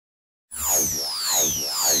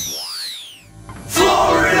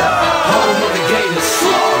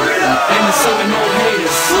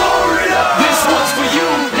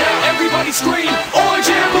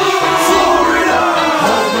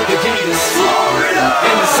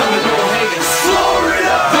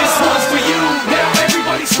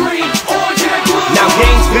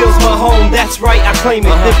That's right, I claim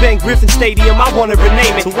it. The Ben Griffin Stadium, I wanna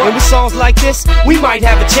rename it. And with songs like this, we might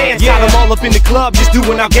have a chance. Got them all up in the club, just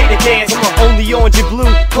doing our Gator dance. Only orange and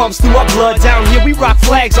blue pumps through our blood. Down here, we rock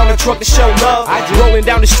flags on the truck to show love. Rolling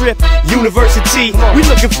down the strip, University. We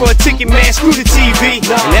looking for a ticket, man, screw the TV.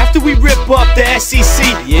 And after we rip up the SEC,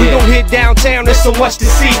 we gon' hit downtown, there's so much to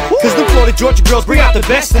see. Cause the Florida Georgia girls bring out the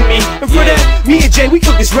best in me. And for that, me and Jay, we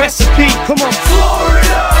cook this recipe. Come on.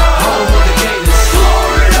 Florida, home of the Gators.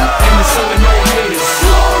 Florida, and the Seminole haters.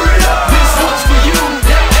 Florida, this one's for you.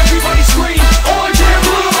 Now everybody scream, orange and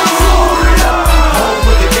blue. Florida, home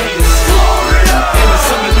of the Gators. Florida, and the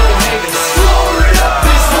Seminole haters. Florida,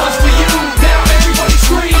 this one's for you. Now everybody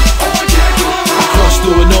scream, orange and blue. I crush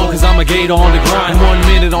through it all cause I'm a Gator on the grind. 1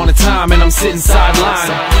 minute on a time and I'm sitting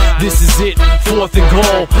sideline. This is it, 4th and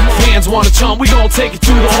goal. Fans wanna chump, we gon' take it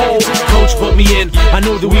through the hole. Coach put me in, I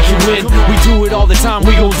know that we can win. We do it all the time,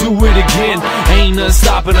 we gon' do it again. Ain't nothing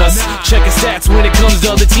stopping us. Checking stats when it comes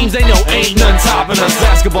to other teams, they know ain't nothing topping us.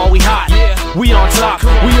 Basketball, we hot, we on top.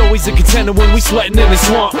 We always a contender when we sweating in the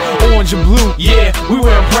swamp. Orange and blue, yeah, we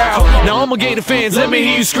wearing proud. Now I'm a Gator fans, let me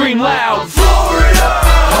hear you scream loud. Florida,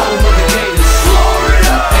 home of the Gators.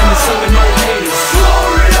 Florida, and the Seminole haters.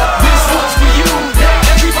 Florida, this one's for you. Now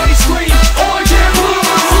everybody scream, orange and blue.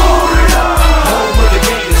 Florida, home of the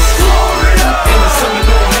Gators. Florida, and the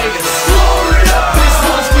Seminole haters. Florida, this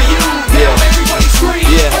one's for you. Now everybody scream,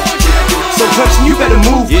 orange and blue. So Clemson, you better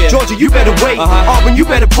move. Georgia, you better wait. Auburn, you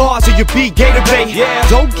better pause or you beat Gator Bait.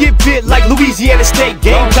 Don't get bit like Louisiana State.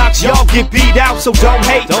 Gamecocks, y'all get beat out, so don't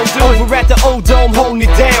hate. Over at the old dome, holding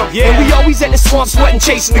it down. And we always at the swamp, sweating,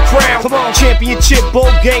 chasing the crown. Come on, championship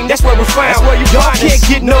bowl game, that's where we're found. Y'all can't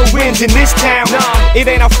get no wins in this town. It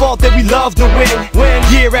ain't our fault that we love to win.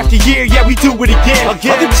 Year after year, yeah, we do it again.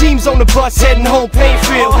 Other teams on the bus heading home,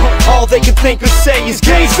 Plainfield. All they can think or say is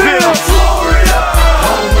Gainesville. Florida,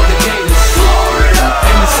 home of the